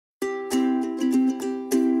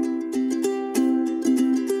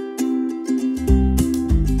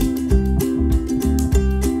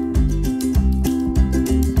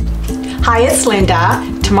Hi, it's Linda.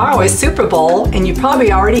 Tomorrow is Super Bowl and you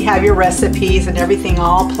probably already have your recipes and everything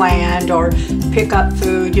all planned, or pick up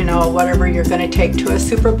food, you know, whatever you're going to take to a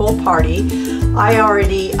Super Bowl party. I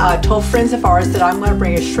already told friends of ours that I'm going to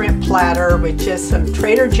bring a shrimp platter with just some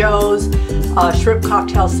Trader Joe's shrimp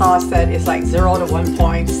cocktail sauce that is like 0 to 1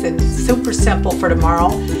 points and super simple for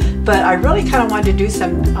tomorrow. But I really kind of wanted to do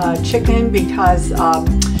some chicken because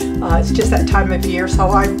it's just that time of year, so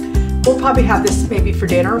we'll probably have this maybe for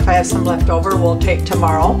dinner. If I have some left over, we'll take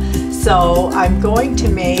tomorrow. So I'm going to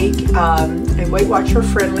make a Weight Watcher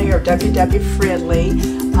friendly or WW friendly,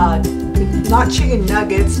 not chicken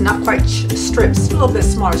nuggets, not quite strips, a little bit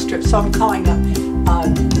smaller strips. So I'm calling them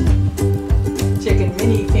chicken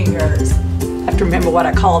mini fingers. I have to remember what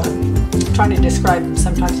I call them. I'm trying to describe them,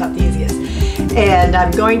 sometimes not the easiest. And I'm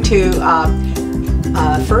going to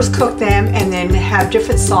first cook them and then have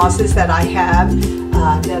different sauces that I have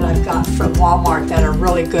that I've got from Walmart that are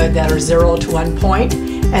really good, that are 0 to 1 point.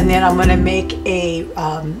 And then I'm going to make a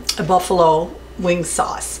buffalo wing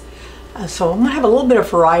sauce. So I'm going to have a little bit of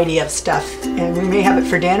variety of stuff, and we may have it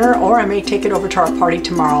for dinner, or I may take it over to our party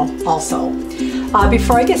tomorrow also.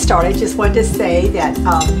 Before I get started, just wanted to say that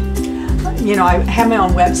you know, I have my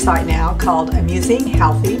own website now called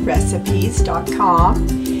AmusingHealthyRecipes.com,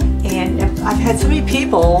 and I've had so many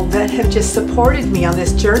people that have just supported me on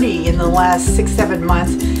this journey in the last 6-7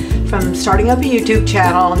 months, from starting up a YouTube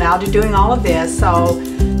channel now to doing all of this. So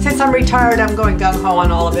since I'm retired, I'm going gung-ho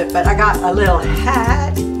on all of it, but I got a little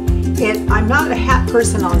hat, and I'm not a hat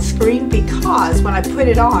person on screen because when I put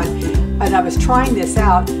it on and I was trying this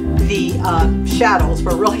out, the shadows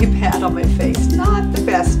were really bad on my face. Not the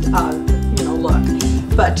best you know, look,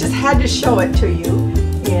 but just had to show it to you.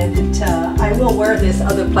 And I will wear this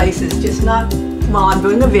other places, just not while I'm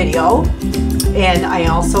doing a video. And I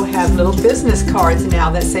also have little business cards now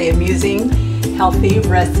that say Amusing Healthy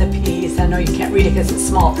Recipes. I know you can't read it because it's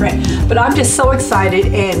small print, but I'm just so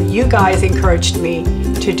excited, and you guys encouraged me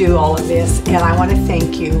to do all of this, and I want to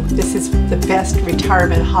thank you. This is the best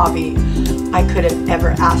retirement hobby I could have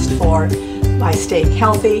ever asked for, by staying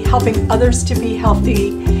healthy, helping others to be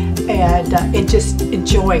healthy, and just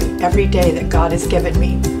enjoying every day that God has given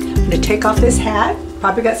me. I'm going to take off this hat.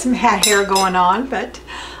 Probably got some hat hair going on, but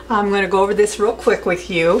I'm going to go over this real quick with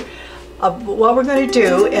you. What we're going to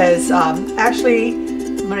do is actually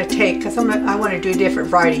I'm going to take, because I want to do different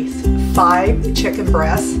varieties, 5 chicken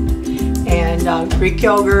breasts and Greek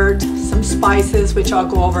yogurt, some spices, which I'll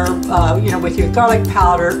go over, you know, with your garlic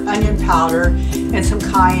powder, onion powder, and some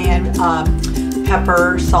cayenne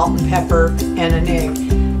pepper, salt and pepper, and an egg.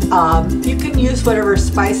 You can use whatever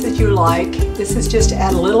spices you like. This is just to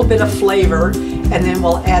add a little bit of flavor, and then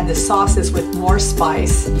we'll add the sauces with more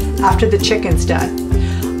spice after the chicken's done.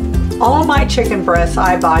 All of my chicken breasts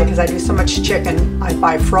I buy, because I do so much chicken, I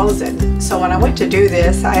buy frozen. So when I went to do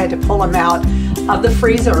this, I had to pull them out of the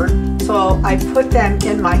freezer. So I put them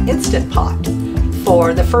in my Instant Pot.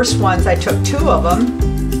 For the first ones, I took 2 of them,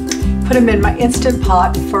 put them in my Instant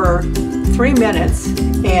Pot for 3 minutes,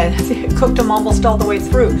 and cooked them almost all the way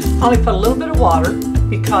through. I only put a little bit of water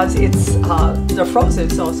because they're frozen,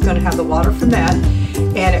 so it's going to have the water from that.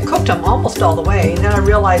 And it cooked them almost all the way. And then I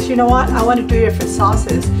realized, you know what, I want to do different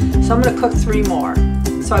sauces, so I'm going to cook 3 more.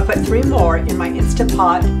 So I put 3 more in my Instant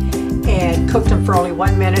Pot and cooked them for only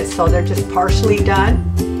 1 minute, so they're just partially done.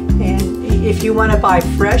 And if you want to buy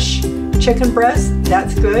fresh chicken breasts,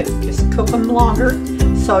 that's good. Just cook them longer.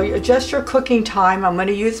 So you adjust your cooking time. I'm going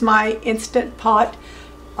to use my Instant Pot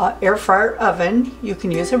air fryer oven. You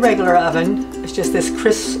can use a regular oven. It's just this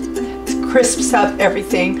crisps up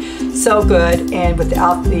everything so good, and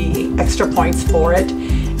without the extra points for it.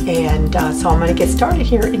 And so I'm going to get started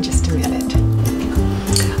here in just a minute.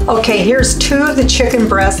 Okay, here's 2 of the chicken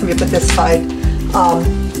breasts. Let me put this side,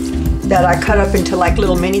 that I cut up into like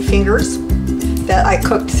little mini fingers, that I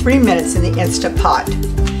cooked 3 minutes in the Instant Pot.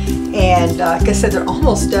 And like I said, they're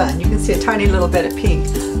almost done. You can see a tiny little bit of pink.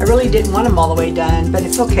 I really didn't want them all the way done, but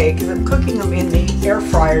it's okay because I'm cooking them in the air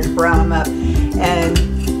fryer to brown them up. And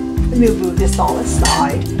let me move this all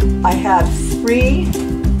aside. I have 3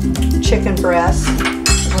 chicken breasts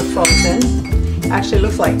that were frozen. Actually, it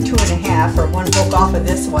looks like 2.5, or 1 broke off of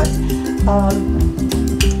this one.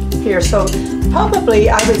 Here, so probably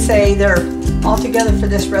I would say they're altogether for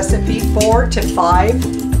this recipe 4 to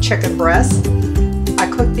 5 chicken breasts. I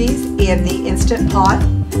cooked these in the Instant Pot,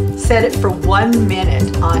 set it for 1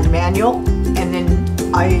 minute on manual, and then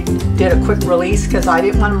I did a quick release because I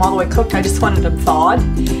didn't want them all the way cooked. I just wanted them thawed,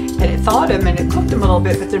 and it thawed them and it cooked them a little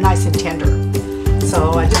bit, but they're nice and tender.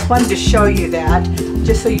 So I just wanted to show you that,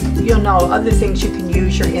 just so you'll know other things you can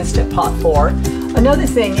use your Instant Pot for. Another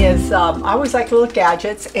thing is, I always like little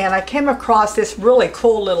gadgets, and I came across this really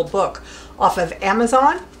cool little book off of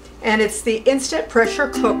Amazon, and it's the Instant Pressure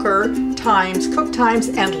Cooker Times, Cook Times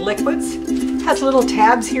and Liquids. It has little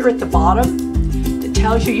tabs here at the bottom. It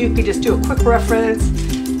tells you, you can just do a quick reference,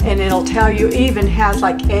 and it'll tell you, it even has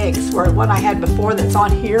like eggs, where one I had before that's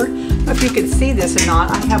on here. I don't know if you can see this or not.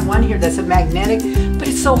 I have one here that's a magnetic, but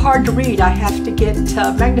it's so hard to read. I have to get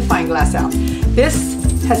a magnifying glass out. This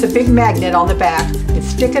has a big magnet on the back. You can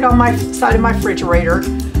stick it on my side of my refrigerator,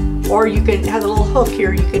 or you can have a little hook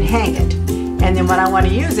here, you can hang it. And then when I want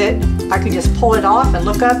to use it, I can just pull it off and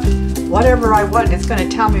look up whatever I want. It's going to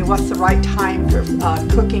tell me what's the right time for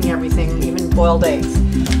cooking everything, even boiled eggs.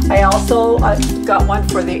 I also got one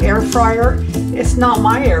for the air fryer. It's not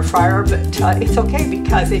my air fryer, but it's okay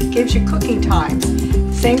because it gives you cooking times.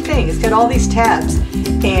 Same thing, it's got all these tabs.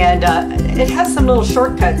 And it has some little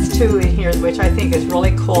shortcuts too in here, which I think is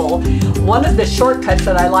really cool. One of the shortcuts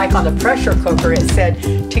that I like on the pressure cooker, it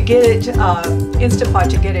said to get it, Instant Pot,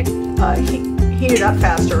 to get it heated up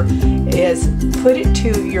faster, is put it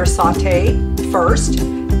to your saute first.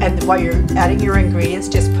 And while you're adding your ingredients,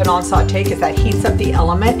 just put on saute, because that heats up the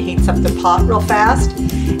element, heats up the pot real fast.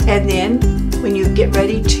 And then when you get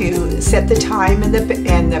ready to set the time and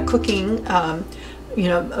the cooking, you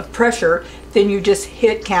know, of pressure, then you just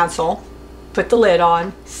hit cancel, put the lid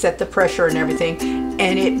on, set the pressure and everything,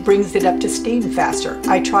 and it brings it up to steam faster.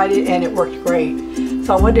 I tried it and it worked great.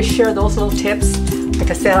 So I wanted to share those little tips. Like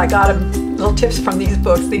I said, I got them little tips from these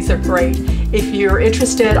books. These are great. If you're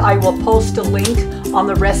interested, I will post a link on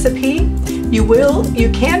the recipe. You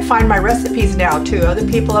can find my recipes now too. Other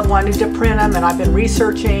people have wanted to print them, and I've been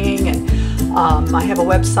researching, and I have a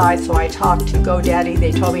website, so I talked to GoDaddy.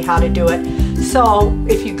 They told me how to do it. So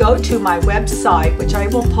if you go to my website, which I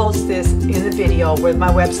will post this in the video where my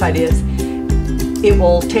website is, it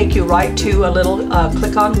will take you right to a little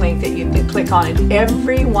click on link that you can click on, and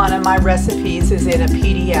every one of my recipes is in a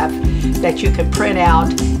PDF that you can print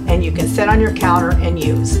out and you can set on your counter and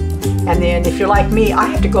use. And then if you're like me, I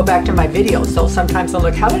have to go back to my videos, so sometimes I'll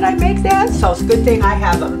look, how did I make that? So it's a good thing I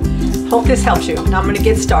have them. Hope this helps you. Now I'm going to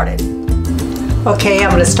get started. Okay, I'm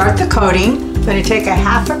going to start the coating. I'm going to take a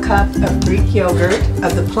 ½ cup of Greek yogurt,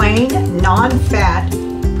 of the plain non-fat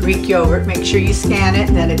Greek yogurt. Make sure you scan it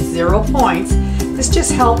and that it's 0 points. This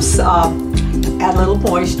just helps add a little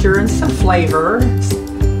moisture and some flavor.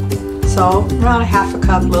 So around a ½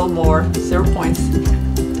 cup, a little more, 0 points.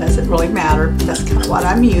 Doesn't really matter. That's kind of what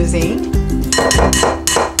I'm using. So I'm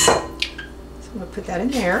going to put that in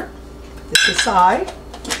there. Put this aside.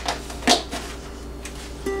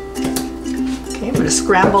 Okay, I'm going to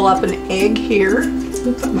scramble up an egg here. Let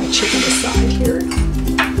me put my chicken aside here.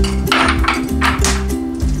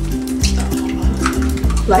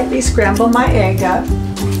 So, lightly scramble my egg up.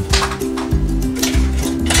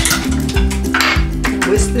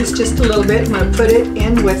 Whisk this just a little bit. I'm going to put it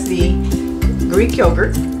in with the Greek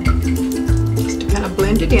yogurt, just to kind of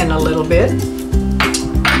blend it in a little bit.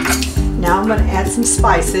 Now I'm going to add some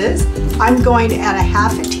spices. I'm going to add a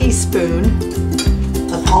 ½ teaspoon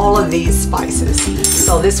of all of these spices.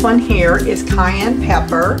 So this one here is cayenne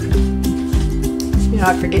pepper. You know,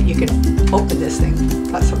 I forget you can open this thing.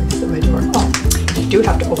 That's the door. Oh, you do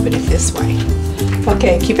have to open it this way.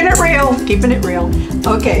 Okay, keeping it real, keeping it real.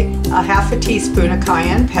 Okay, a ½ teaspoon of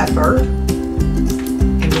cayenne pepper.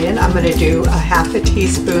 And then I'm going to do a ½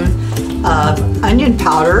 teaspoon of onion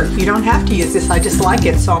powder. You don't have to use this, I just like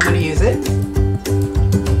it, so I'm going to use it.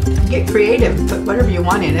 Get creative, put whatever you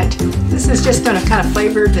want in it. This is just going to kind of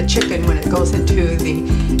flavor the chicken when it goes into the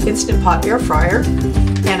Instant Pot air fryer.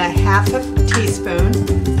 And a ½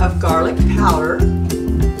 teaspoon of garlic powder.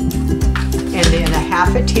 And then a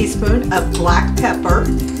 ½ teaspoon of black pepper.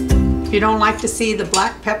 If you don't like to see the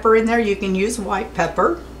black pepper in there, you can use white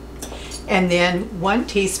pepper. And then 1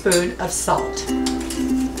 teaspoon of salt.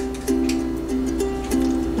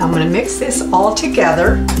 Now I'm going to mix this all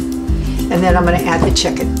together, and then I'm going to add the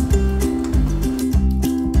chicken.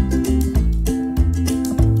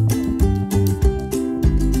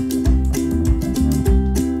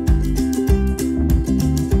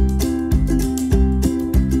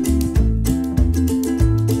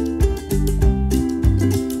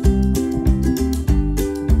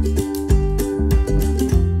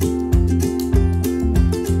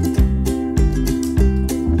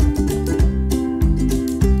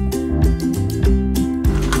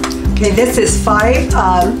 Okay, this is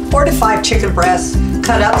 4 to 5 chicken breasts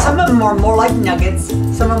cut up. Some of them are more like nuggets,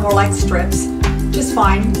 some of them are like strips. Just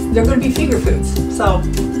fine. They're going to be finger foods. So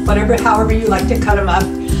whatever, however you like to cut them up.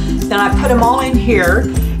 Then I put them all in here,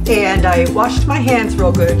 and I washed my hands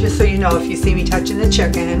real good, just so you know, if you see me touching the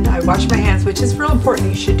chicken, I wash my hands, which is real important.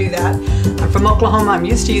 You should do that. I'm from Oklahoma. I'm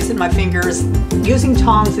used to using my fingers. Using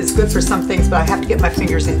tongs is good for some things, but I have to get my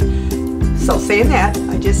fingers in. So saying that,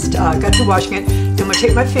 I just got to washing it. I'm going to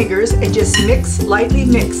take my fingers and just mix, lightly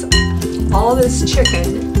mix all this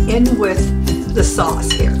chicken in with the sauce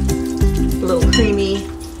here. A little creamy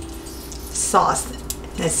sauce.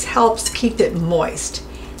 This helps keep it moist.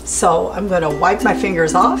 So I'm going to wipe my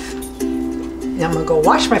fingers off, and I'm going to go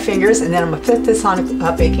wash my fingers, and then I'm going to put this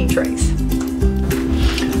on baking trays.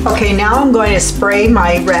 Okay, now I'm going to spray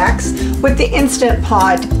my racks with the Instant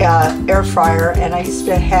Pot air fryer, and I used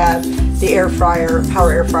to have the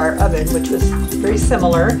power air fryer oven, which was very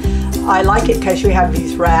similar. I like it because you have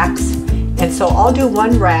these racks, and so I'll do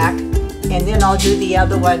one rack, and then I'll do the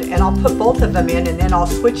other one, and I'll put both of them in, and then I'll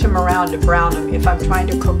switch them around to brown them if I'm trying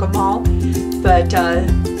to cook them all. But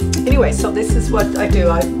anyway, so this is what I do.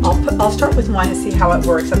 I'll start with one and see how it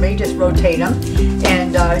works. I may just rotate them,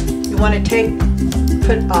 and you want to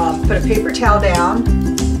put a paper towel down.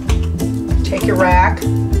 Take your rack.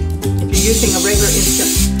 If you're using a regular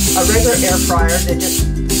air fryer, then just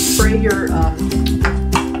spray your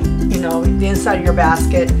the inside of your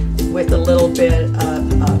basket with a little bit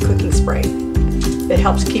of cooking spray. It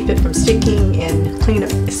helps keep it from sticking and clean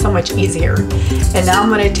it so much easier. And now I'm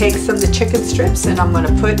going to take some of the chicken strips, and I'm going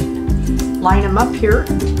to line them up here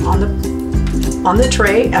on the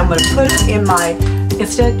tray. I'm going to put them in my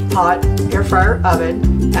Instant Pot air fryer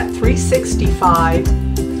oven at 365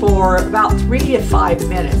 for about 3 to 5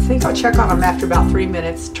 minutes. I think I'll check on them after about 3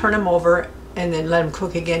 minutes, turn them over, and then let them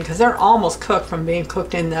cook again, because they're almost cooked from being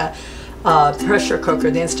cooked in the pressure cooker,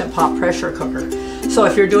 the Instant Pot pressure cooker. So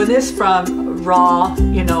if you're doing this from raw,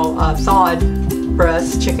 thawed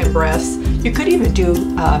breasts, chicken breasts, you could even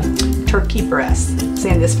do turkey breasts. I'm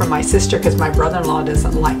saying this from my sister because my brother-in-law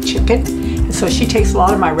doesn't like chicken, and so she takes a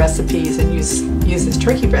lot of my recipes and uses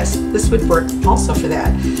turkey breasts. This would work also for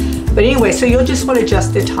that. But anyway, so you'll just want to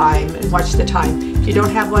adjust the time and watch the time. If you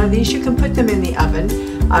don't have one of these, you can put them in the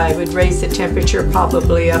oven. I would raise the temperature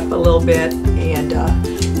probably up a little bit, and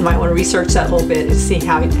you might want to research that a little bit and see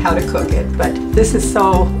how to cook it. But this is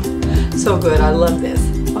so good. I love this.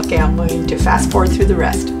 Okay, I'm going to fast forward through the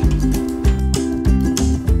rest.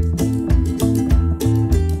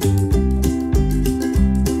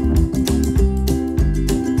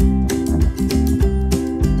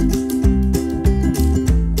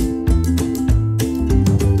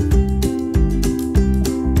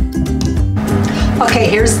 Okay,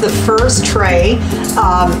 here's the first tray.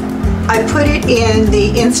 I put it in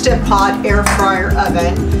the Instant Pot air fryer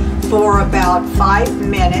oven for about 5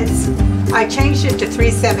 minutes. I changed it to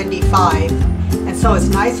 375, and so it's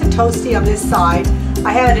nice and toasty on this side.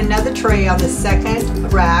 I had another tray on the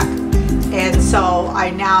second rack, and so I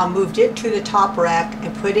now moved it to the top rack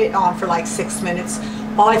and put it on for like 6 minutes.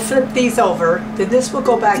 While I flip these over, then this will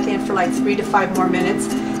go back in for like 3 to 5 more minutes,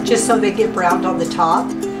 just so they get browned on the top.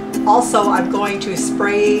 Also, I'm going to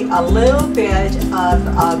spray a little bit of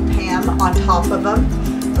Pam on top of them,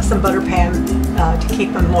 some butter Pam, to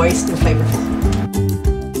keep them moist and flavorful.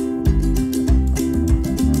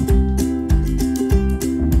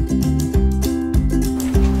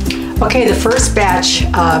 Okay, the first batch,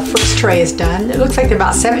 first tray is done. It looks like they're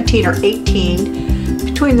about 17 or 18,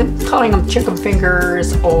 between them, calling them chicken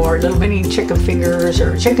fingers or little mini chicken fingers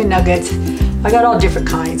or chicken nuggets. I got all different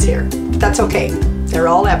kinds here. That's okay. They're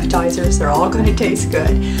all appetizers. They're all going to taste good.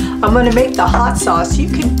 I'm going to make the hot sauce. You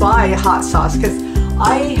can buy a hot sauce, because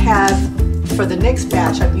I have, for the next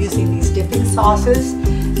batch, I'm using these dipping sauces,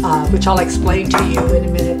 which I'll explain to you in a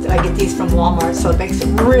minute. I get these from Walmart, so it makes it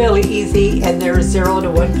really easy, and they're 0 to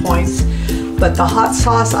 1 points. But the hot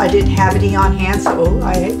sauce, I didn't have any on hand, so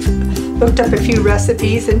I looked up a few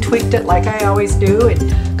recipes and tweaked it like I always do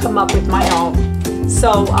and come up with my own.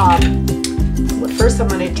 So first I'm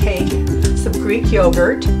going to take some Greek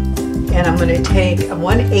yogurt, and I'm going to take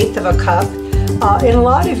 1/8 of a cup. In a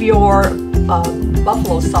lot of your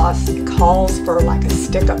buffalo sauce, it calls for like a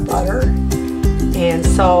stick of butter, and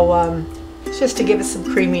so it's just to give it some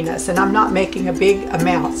creaminess, and I'm not making a big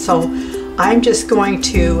amount, so I'm just going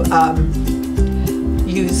to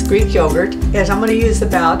use Greek yogurt, and I'm going to use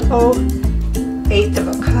about 1/8 of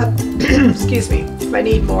a cup. Excuse me. If I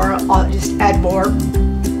need more, I'll just add more.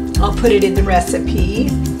 I'll put it in the recipe.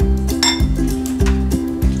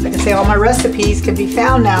 Like I say, all my recipes can be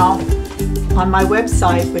found now on my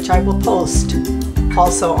website, which I will post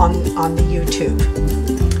also on the YouTube.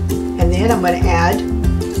 And then I'm going to add,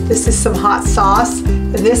 this is some hot sauce,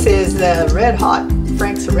 and this is the Red Hot,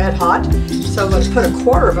 Frank's Red Hot. So I'm going to put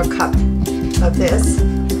 1/4 of a cup of this.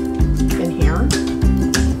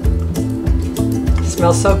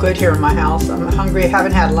 smells so good here in my house. I'm hungry,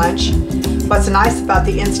 haven't had lunch. What's nice about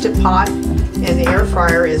the Instant Pot and the air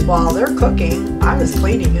fryer is while they're cooking, I was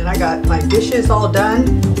cleaning and I got my dishes all done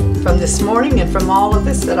from this morning and from all of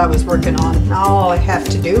this that I was working on. Now all I have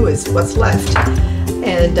to do is what's left.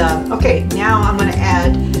 And okay, now I'm going to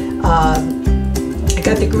add, I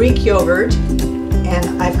got the Greek yogurt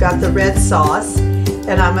and I've got the red sauce,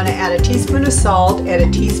 and I'm going to add a teaspoon of salt and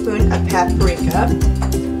a teaspoon of paprika.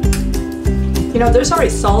 You know, there's already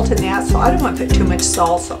salt in that, so I don't want to put too much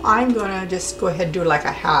salt, so I'm going to just go ahead and do like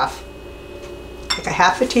a half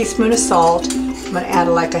a teaspoon of salt. I'm going to add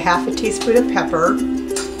like a half a teaspoon of pepper,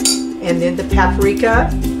 and then the paprika,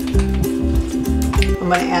 I'm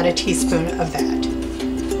going to add a teaspoon of that.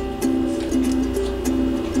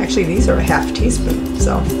 Actually, these are a half teaspoon,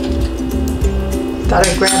 so thought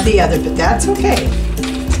I'd grab the other, but that's okay.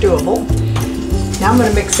 It's doable. Now I'm going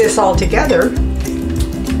to mix this all together,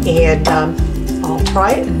 and I'll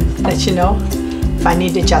try it and let you know if I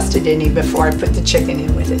need to adjust it any before I put the chicken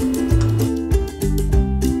in with it.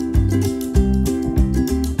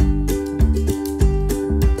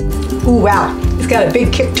 Ooh, wow, it's got a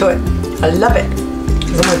big kick to it. I love it.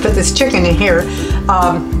 I'm going to put this chicken in here.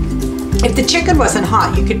 If the chicken wasn't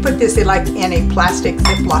hot, you could put this in like in a plastic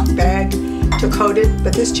Ziploc bag to coat it,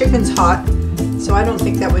 but this chicken's hot, so I don't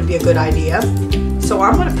think that would be a good idea. So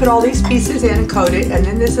I'm going to put all these pieces in and coat it, and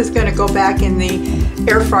then this is going to go back in the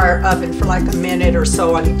air fryer oven for like a minute or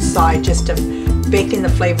so on each side, just to bake in the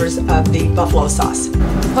flavors of the buffalo sauce.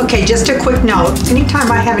 Okay, just a quick note, anytime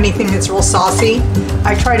I have anything that's real saucy,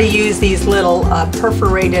 I try to use these little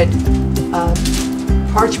perforated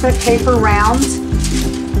parchment paper rounds.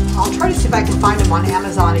 I'll try to see if I can find them on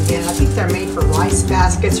Amazon again. I think they're made for rice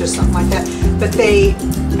baskets or something like that. But they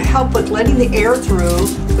help with letting the air through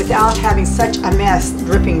without having such a mess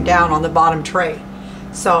dripping down on the bottom tray.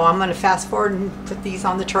 So I'm going to fast forward and put these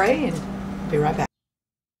on the tray and be right back.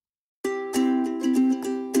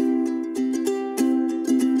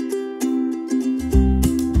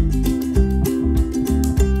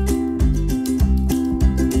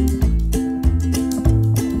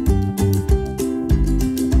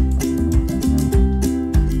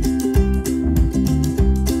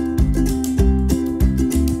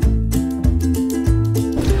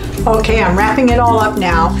 Okay, I'm wrapping it all up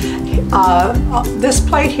now. This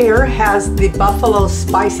plate here has the buffalo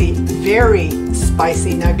spicy, very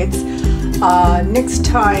spicy nuggets. Next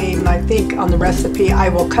time, I think on the recipe, I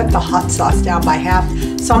will cut the hot sauce down by half.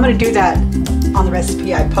 So I'm going to do that on the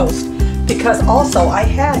recipe I post, because also I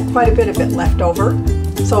had quite a bit of it left over.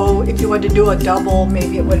 So if you wanted to do a double,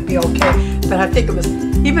 maybe it would be okay. But I think it was,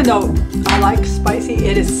 even though I like spicy,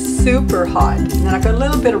 it is super hot. And then I've got a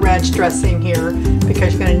little bit of ranch dressing here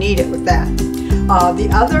because you're going to need it with that. The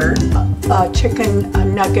other chicken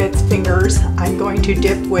nuggets fingers I'm going to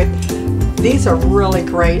dip with. These are really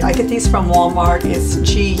great. I get these from Walmart. It's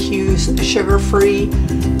G. Hughes sugar-free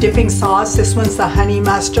dipping sauce. This one's the honey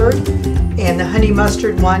mustard, and the honey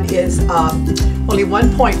mustard one is only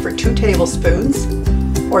 1 point for 2 tablespoons.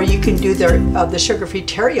 Or you can do the sugar-free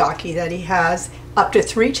teriyaki that he has. Up to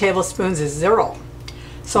 3 tablespoons is 0.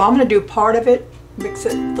 So I'm going to do part of it, mix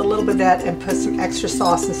it with a little bit of that, and put some extra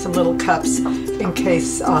sauce in some little cups in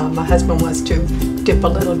case my husband wants to dip a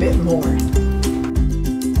little bit more.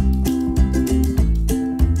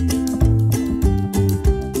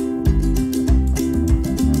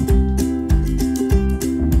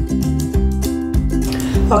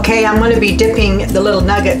 Okay, I'm going to be dipping the little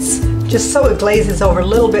nuggets just so it glazes over a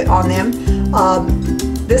little bit on them.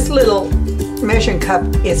 This little measuring cup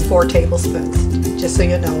is 4 tablespoons, just so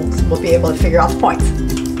you know, so we'll be able to figure out the points.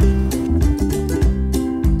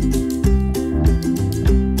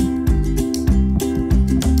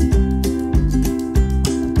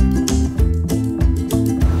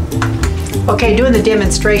 Okay, doing the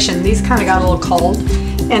demonstration, these kind of got a little cold,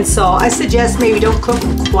 and so I suggest maybe don't cook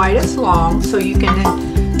them quite as long, so you can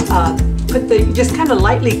then just kind of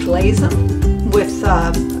lightly glaze them with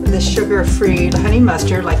the sugar-free honey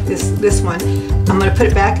mustard, like this one. I'm going to put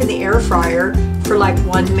it back in the air fryer for like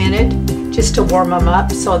 1 minute just to warm them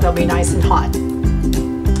up so they'll be nice and hot.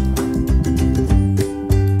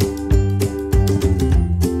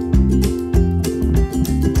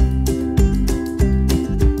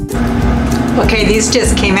 Okay, these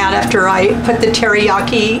just came out after I put the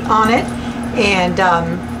teriyaki on it, and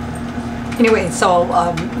anyway, so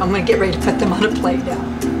I'm going to get ready to put them on a plate now.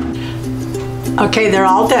 Okay, they're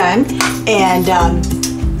all done, and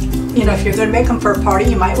you know, if you're going to make them for a party,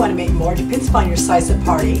 you might want to make more. Depends upon your size of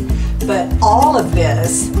party. But all of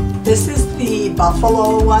this is the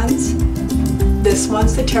buffalo ones, this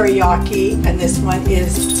one's the teriyaki, and this one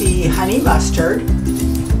is the honey mustard.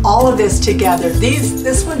 all of this together.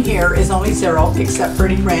 This one here is only 0 except for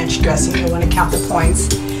any ranch dressing. You want to count the points.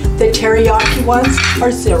 The teriyaki ones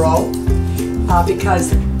are 0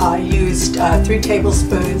 because I used 3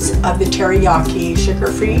 tablespoons of the teriyaki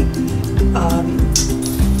sugar-free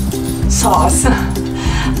sauce.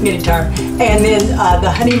 I'm getting tired. And then the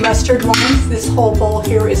honey mustard ones, this whole bowl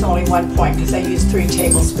here is only 1 point because I used 3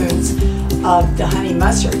 tablespoons of the honey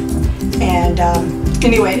mustard. And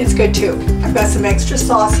anyway, it's good too. I've got some extra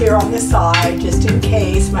sauce here on the side just in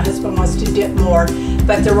case my husband wants to dip more,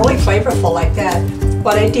 but they're really flavorful like that.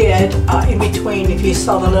 What I did in between, if you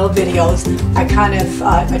saw the little videos,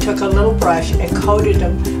 I took a little brush and coated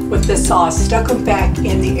them with the sauce, stuck them back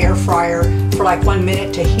in the air fryer for like 1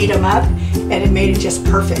 minute to heat them up, and it made it just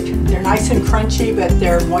perfect. They're nice and crunchy, but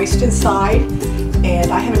they're moist inside.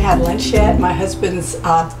 And I haven't had lunch yet. My husband's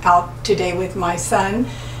out today with our son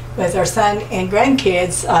and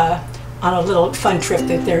grandkids on a little fun trip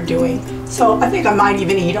that they're doing. So I think I might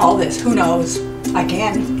even eat all this. Who knows? I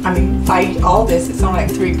can. I mean, if I eat all this, it's only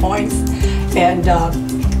like 3 points. And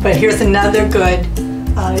but here's another good,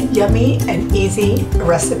 yummy and easy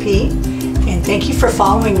recipe. And thank you for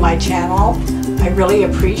following my channel. I really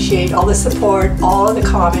appreciate all the support, all of the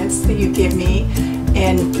comments that you give me,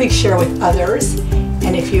 and please share with others.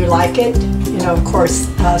 And if you like it, you know, of course,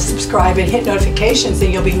 subscribe and hit notifications,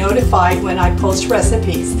 and you'll be notified when I post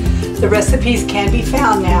recipes. The recipes can be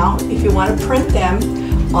found now if you want to print them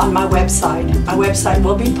on my website. My website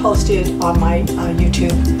will be posted on my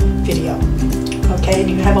YouTube video. Okay, and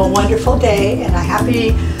you have a wonderful day and a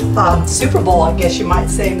happy Super Bowl, I guess you might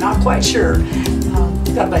say. I'm not quite sure.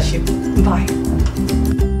 God bless you. Bye.